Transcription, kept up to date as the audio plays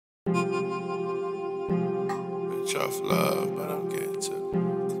Rich off love, but I'm getting to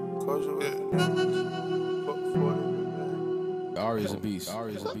Ari is a beast.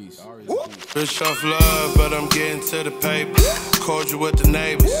 Ari is a beast. Rich off love, but I'm getting to the paper. Cordial with the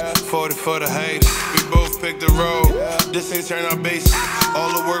neighbors, 40 for the haters. We both picked the road. This ain't turn our basic. All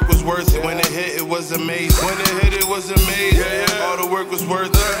the work was worth it. When it hit, it was amazing. When it hit, it was amazing. All the work was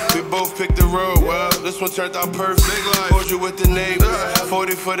worth it. We both picked the road. Well, this one turned out perfect. Cordial with the neighbors,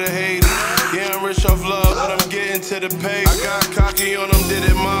 40 for the haters. Yeah, I'm rich off love, but I'm getting to the paper. I got cocky on them, did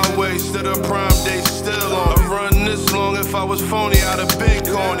it my way. Stood up prime day, still on. I've run this long. If I was phony, I'd have been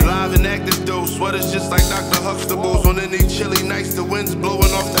corny. Live and active though, sweaters just like Dr. Huxtables. On any chilly nights, the wind's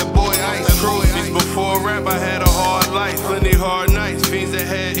blowing off that boy ice. Trophies before rap, I had a hard life. Plenty hard nights, fiends that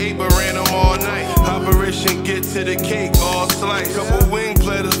had 8 but ran them all night. Operation get to the cake, all slice. Couple wing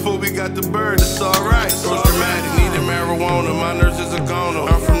platters before we got the bird, it's alright. So dramatic, needed marijuana, my nerves is a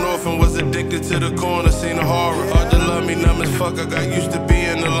goner. I'm from North and was addicted to the corner, seen a horror. Hard to love me, numb as fuck, I got used to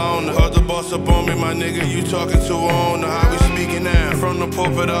being alone. Hard to boss up on me, my nigga, you talking to a owner. How we speaking now? From the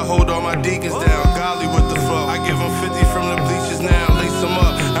pulpit, I hold all my deacons down. Golly with the flow, I give them 50 from the bleachers now. Lace them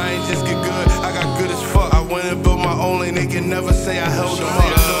up, I ain't just get good, I got good as fuck. I went and built my own lane, they can never say I held them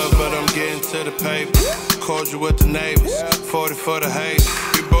up. Love, but I'm getting to the paper. Cordial with the neighbors, 40 for the haters.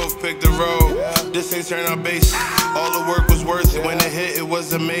 We both picked the road. This ain't turn our basic. All the work was worth it. When it hit, it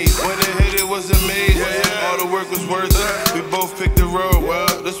was amazing. When it hit, it was amazing. All the work was worth it. We both picked the road.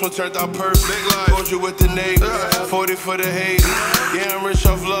 Well, this one turned out perfect. Cordial with the neighbors, 40 for the haters. Yeah, I'm rich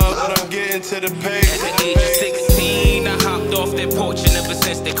off love, but I'm getting to the paper. At the age of 16, I hopped off that porch, and ever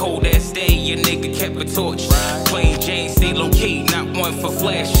since that cold ass day, your nigga kept a torch. Plain Jane, stay low key, not one for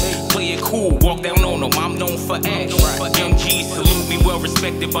flash. Play it cool, walk down on them, I'm known for ash. Young G salute me, well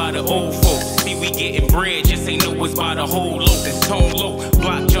respected by the old folks. See, we getting bread, just ain't know it's by the whole loaf. This tone low,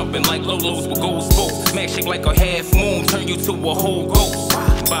 block jumping like Lolos with gold spokes. Smashing like a half moon, turn you to a whole ghost.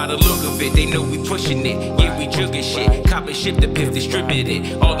 By the look of it, they know we pushing it. Yeah, we jugging shit. Copping shit, the piff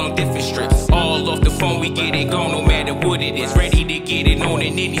distributed. All on different strips. All off the phone, we get it gone, no matter what it is. Ready to get it on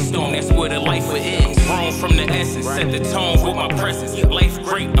in any storm, that's where the lifer is. Grown from the essence, set the tone with my presence. Life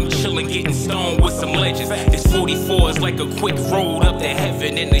great, I'm chilling, getting stoned with some legends. This 44 is like a quick road up to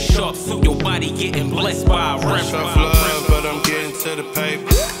heaven in the sharp suit. Your body getting blessed by a Rich off love, but I'm getting to the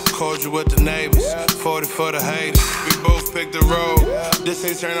paper. Cordial with the neighbors, 40 for the haters. We both picked the road. This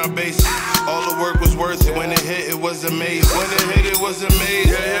ain't turn our basic. All the work was worth it. When it hit, it was amazing. When it hit, it was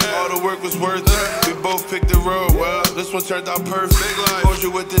amazing. All the work was worth it. We both picked the road. Well, this one turned out perfect.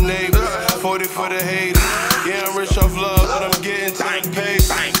 Cordial with the neighbors, 40 for the haters. Yeah, I'm rich off love, but I'm getting to the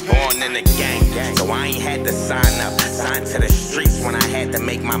paper. Born in the gang, so I ain't had to sign up. Signed to the streets when I had to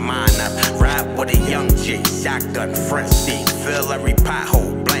make my mind up. Ride with a young G, shotgun, front seat. Fill every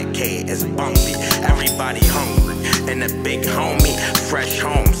pothole, black K is bumpy. Everybody hungry, and a big homie, fresh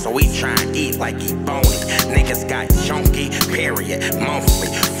home, so we tryin' eat like he bony. Niggas got chunky, period, monthly.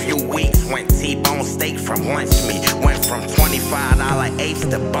 Few weeks went T-bone steak from lunch meat. Went from $25 apes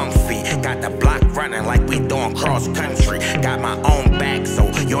to bump fee. Got the block running like we doing cross country. Got my own back, so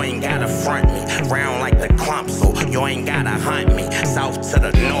you ain't gotta front me. Round like the clump, so you ain't gotta hunt me. South to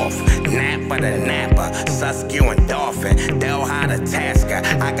the north, Napa to Napa, Suskew and Dolphin, Delhi to Tasker.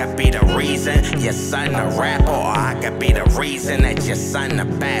 I could be the reason your son a rapper, or I could be the reason that your son a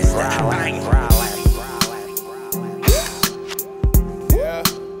bastard.